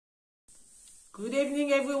Good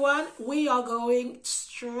evening, everyone. We are going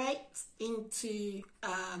straight into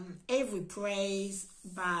Every Praise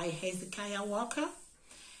by Hezekiah Walker.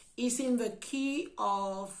 It's in the key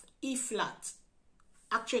of E-flat.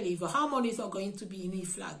 Actually, the harmonies are going to be in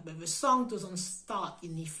E-flat, but the song doesn't start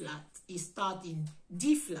in E-flat. It starts in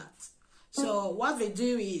D-flat. So what they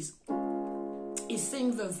do is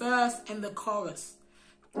sing the verse and the chorus.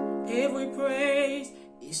 Every praise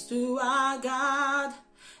is to our God.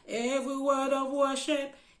 Every word of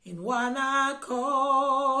worship in one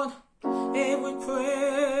accord. Every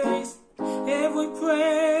praise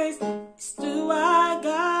is to our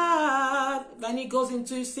God. Then it goes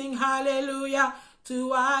into sing hallelujah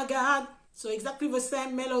to our God. So exactly the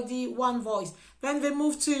same melody, one voice. Then they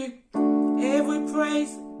move to every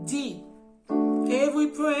praise, D. Every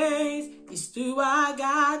praise is to our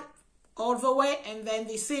God, all the way, and then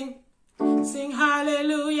they sing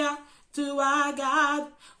hallelujah to our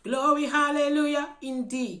God, glory hallelujah in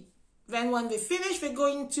D. Then when they finish, they go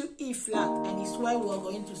into E-flat, and it's where we're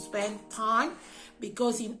going to spend time,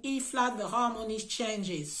 because in E-flat the harmonies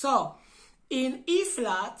changes. So in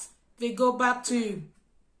E-flat they go back to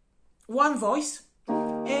one voice.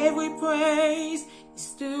 Every praise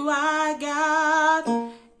is to our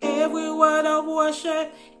God. Every word of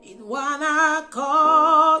worship in one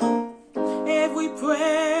accord. Every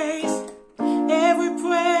praise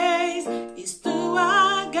is to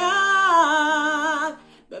our God.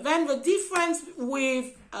 But then the difference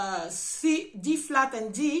with C, D flat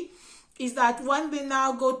and D is that when they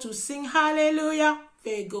now go to sing hallelujah,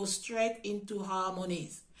 they go straight into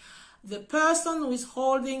harmonies. The person who is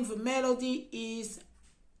holding the melody is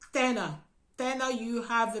tenor. Tenor, you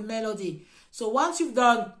have the melody. So once you've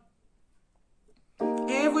done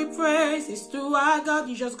every praise is to our God,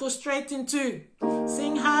 you just go straight into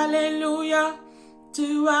sing hallelujah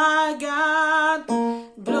to our God.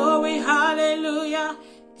 Glory hallelujah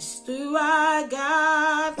is to our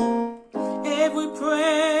God. Every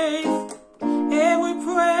praise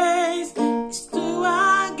is to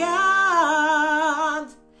our God.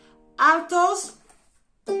 Altos,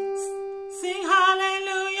 sing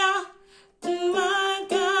hallelujah to our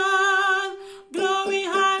God. Glory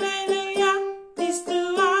hallelujah is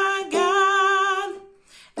to our God.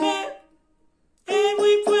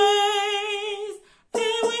 Every praise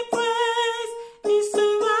is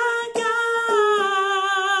to our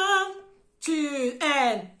God. To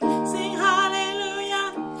and sing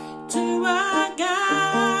hallelujah to our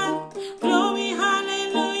God. Glory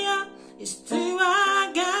hallelujah is to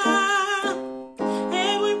our God.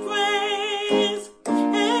 Every praise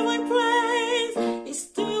is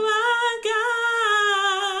to our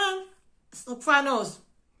God. Sopranos.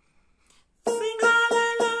 Sing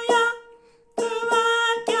hallelujah to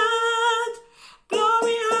our God.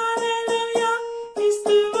 Glory hallelujah is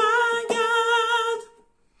to our God.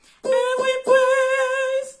 Every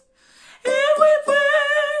praise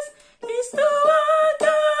is to our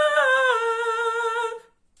God.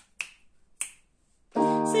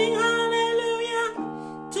 Sing hallelujah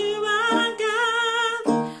to our God.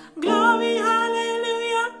 Glory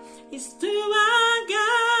hallelujah is to our God.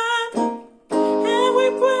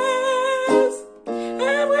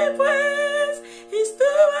 Every praise is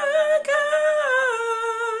to our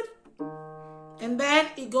God. And then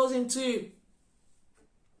it goes into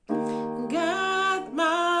God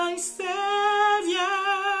my Savior,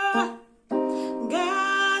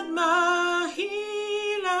 God my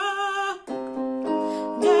healer,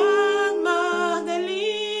 God my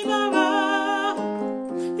deliverer.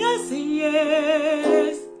 Yes he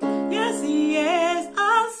is,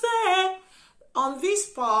 I'll say. On this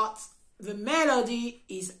part, the melody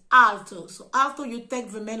is alto. So alto, you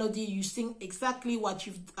take the melody, you sing exactly what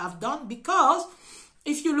you have done, because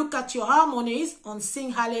if you look at your harmonies on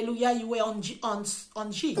sing hallelujah, you were on G, on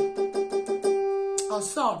G or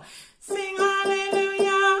Sol. Sing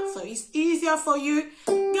hallelujah, so it's easier for you.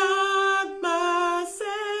 God my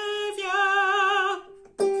Savior,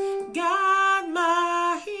 God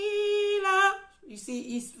my healer. You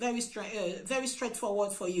see, it's very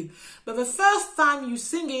straightforward for you. But the first time you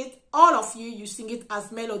sing it, all of you sing it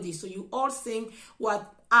as melody. So you all sing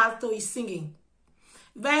what alto is singing.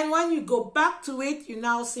 Then when you go back to it, you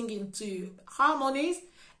now sing into harmonies,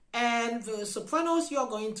 and the sopranos, you're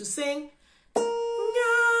going to sing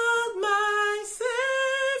God my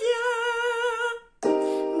Savior,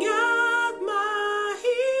 God my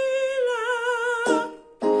healer,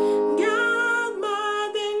 God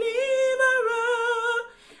my deliverer.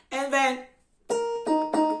 And then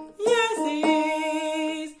yes he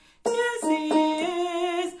is,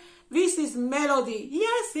 this is melody.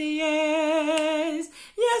 Yes he is,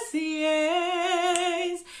 yes he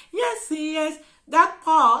is, that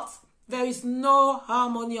part, there is no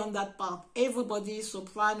harmony on that part. Everybody,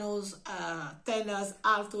 sopranos, tenors,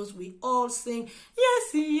 altos, we all sing,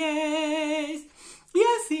 yes, yes,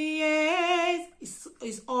 yes, yes.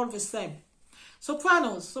 It's all the same.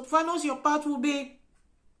 Sopranos, your part will be,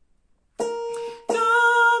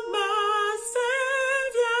 God my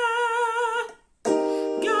Savior,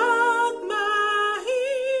 God my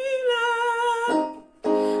healer,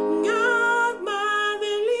 God my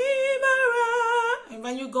deliverer. And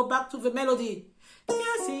when you go back to the melody,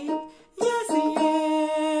 yes, yes,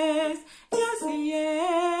 yes, yes,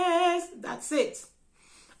 yes. That's it.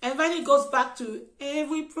 And then it goes back to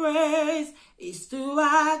every praise is to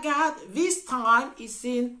our God. This time it's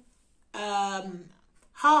in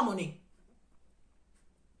harmony.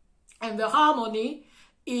 And the harmony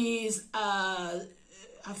is, I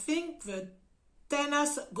think the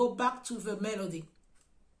tenors go back to the melody.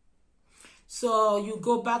 So you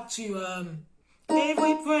go back to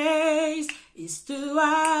every praise is to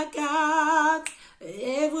our God.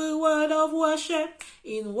 Every word of worship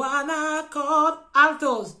in one accord.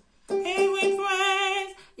 Altos. Every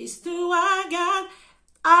praise is to our God.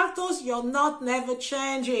 Altos, your note never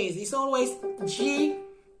changes. It's always G.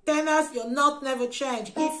 Tenors, your note never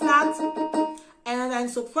change. E flat. And then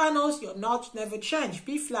sopranos, your note never change.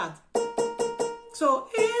 B flat. So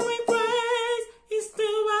every praise is to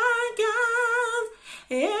our God.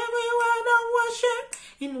 Every word of worship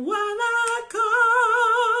in one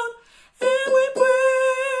accord. Every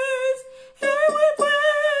praise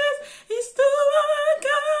is to our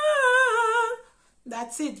God.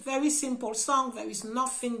 That's it. Very simple song. There is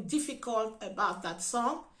nothing difficult about that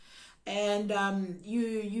song. And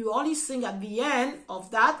you only sing at the end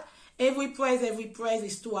of that. Every praise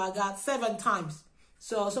is to our God 7 times.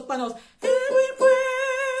 So sopranos, every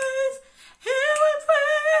praise,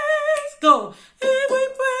 go. Every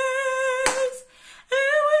praise,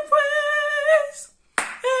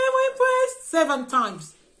 7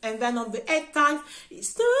 times. And then on the 8th time,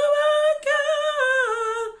 it's to our God.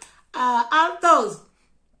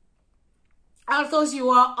 Altos, you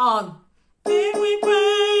are on. Every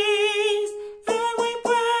praise,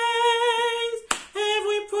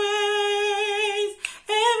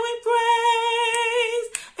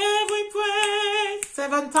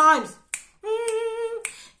 7 times.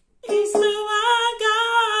 It's to our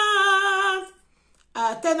God.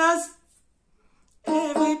 Tenors,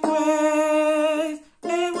 every praise,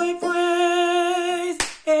 every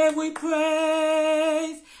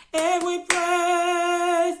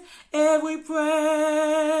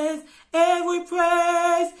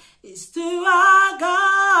praise is to our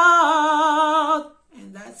God.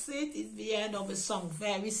 And that's it. It's the end of the song.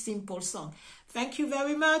 Very simple song. Thank you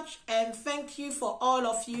very much, and thank you for all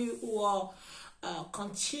of you who are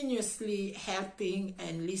continuously helping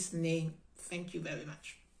and listening. Thank you very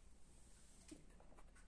much.